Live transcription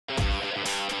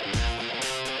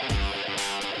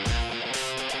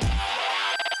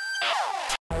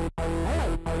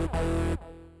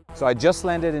So I just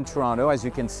landed in Toronto, as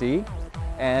you can see,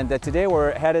 and today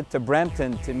we're headed to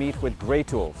Brampton to meet with Gray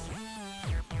Tools.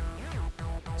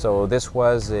 So this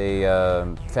was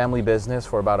a family business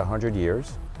for about 100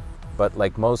 years, but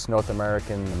like most North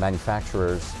American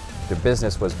manufacturers, their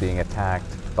business was being attacked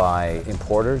by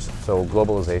importers, so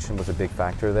globalization was a big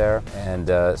factor there.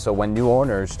 And so when new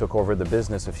owners took over the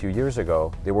business a few years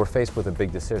ago, they were faced with a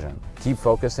big decision. Keep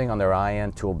focusing on their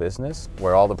high-end tool business,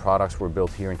 where all the products were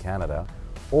built here in Canada,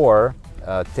 or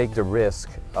take the risk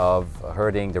of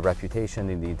hurting the reputation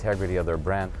and the integrity of their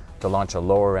brand to launch a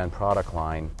lower-end product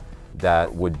line that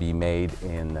would be made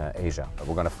in Asia.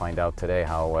 We're going to find out today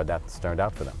how that's turned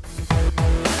out for them.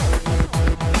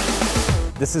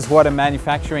 This is what a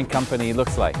manufacturing company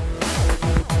looks like.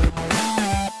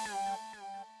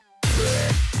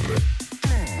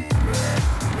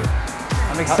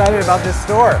 I'm excited about this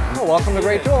store. Oh, welcome to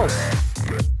Gray Tools.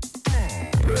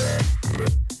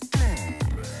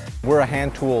 We're a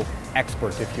hand tool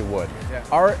expert, if you would. Yeah.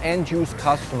 Our end-use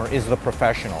customer is the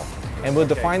professional. And we'll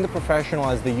define the professional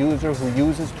as the user who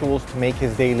uses tools to make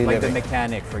his daily living. Like the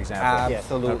mechanic, for example.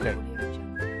 Absolutely.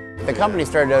 Okay. The company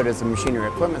started out as a machinery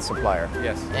equipment supplier.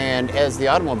 Yes. And as the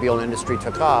automobile industry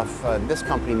took off, this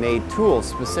company made tools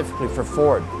specifically for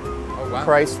Ford,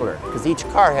 Chrysler, because each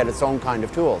car had its own kind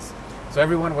of tools. So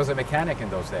everyone was a mechanic in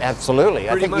those days? Absolutely.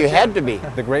 I think you had to be.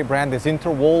 The Gray brand is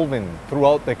interwoven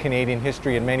throughout the Canadian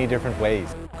history in many different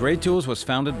ways. Gray Tools was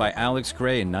founded by Alex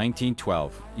Gray in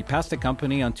 1912. He passed the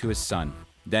company on to his son.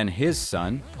 Then his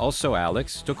son, also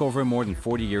Alex, took over more than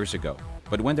 40 years ago.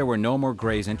 But when there were no more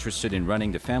Grays interested in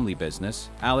running the family business,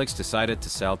 Alex decided to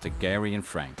sell to Gary and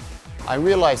Frank. I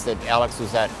realized that Alex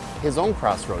was at his own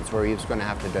crossroads where he was going to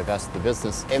have to divest the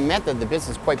business. It meant that the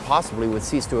business quite possibly would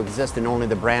cease to exist and only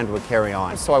the brand would carry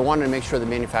on. So I wanted to make sure the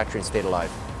manufacturing stayed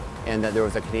alive and that there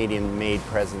was a Canadian-made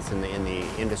presence in the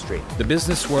industry. The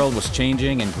business world was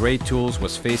changing and Gray Tools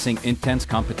was facing intense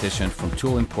competition from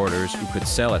tool importers who could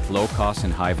sell at low cost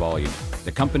and high volume.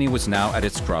 The company was now at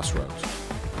its crossroads.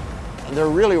 There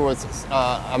really was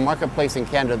a marketplace in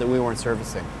Canada that we weren't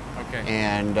servicing. Okay.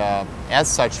 And as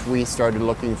such, we started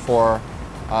looking for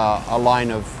a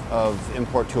line of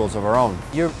import tools of our own.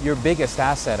 Your biggest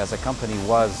asset as a company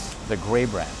was the Gray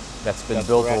brand that's been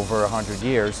built over 100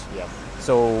 years. Yes.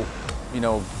 So, you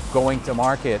know, going to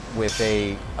market with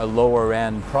a lower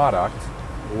end product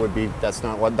would be, that's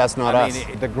not us.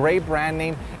 The Gray brand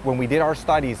name, when we did our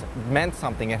studies, meant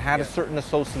something. It had a certain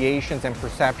associations and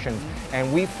perceptions,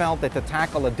 and we felt that to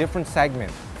tackle a different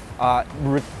segment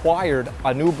required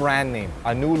a new brand name,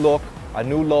 a new look, a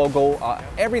new logo.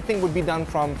 Everything would be done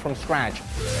from scratch.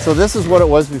 So this is what it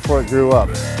was before it grew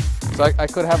up. So I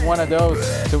could have one of those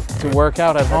to work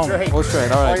out at home. Right. Full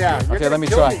straight, all right. Oh yeah, okay, let me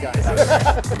try. Yeah,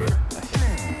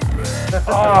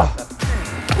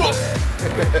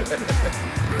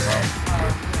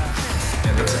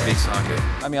 that's a big socket.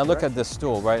 I mean, I look at this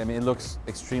stool, right? I mean, it looks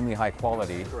extremely high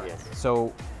quality. Yes.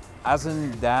 So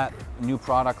hasn't that new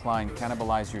product line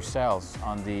cannibalized your sales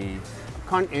on the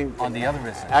other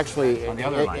business? Actually, on the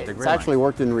other line, the Gray it's actually line.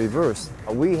 worked in reverse.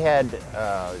 We had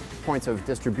points of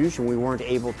distribution we weren't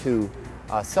able to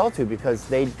sell to because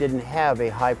they didn't have a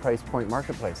high price point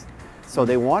marketplace. So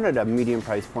they wanted a medium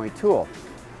price point tool.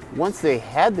 Once they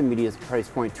had the medium price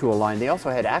point tool line, they also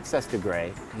had access to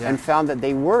Gray and found that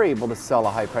they were able to sell a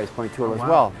high price point tool as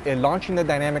well. And launching the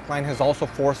dynamic line has also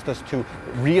forced us to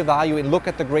reevaluate, look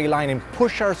at the Gray line and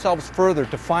push ourselves further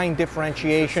to find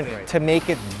differentiation to make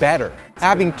it better.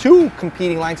 Having two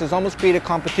competing lines has almost created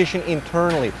competition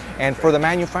internally, and for the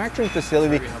manufacturing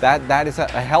facility, that is a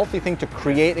healthy thing to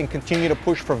create and continue to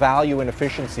push for value and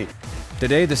efficiency.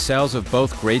 Today, the sales of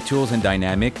both Gray Tools and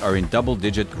Dynamic are in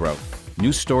double-digit growth.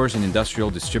 New stores and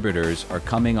industrial distributors are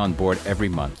coming on board every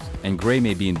month, and Gray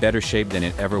may be in better shape than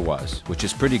it ever was, which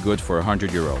is pretty good for a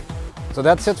 100-year-old. So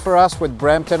that's it for us with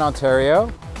Brampton,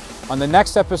 Ontario. On the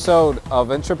next episode of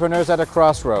Entrepreneurs at a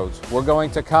Crossroads, we're going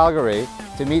to Calgary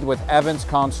to meet with Evans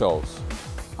Consoles.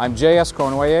 I'm J.S.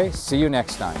 Cornway. See you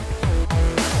next time.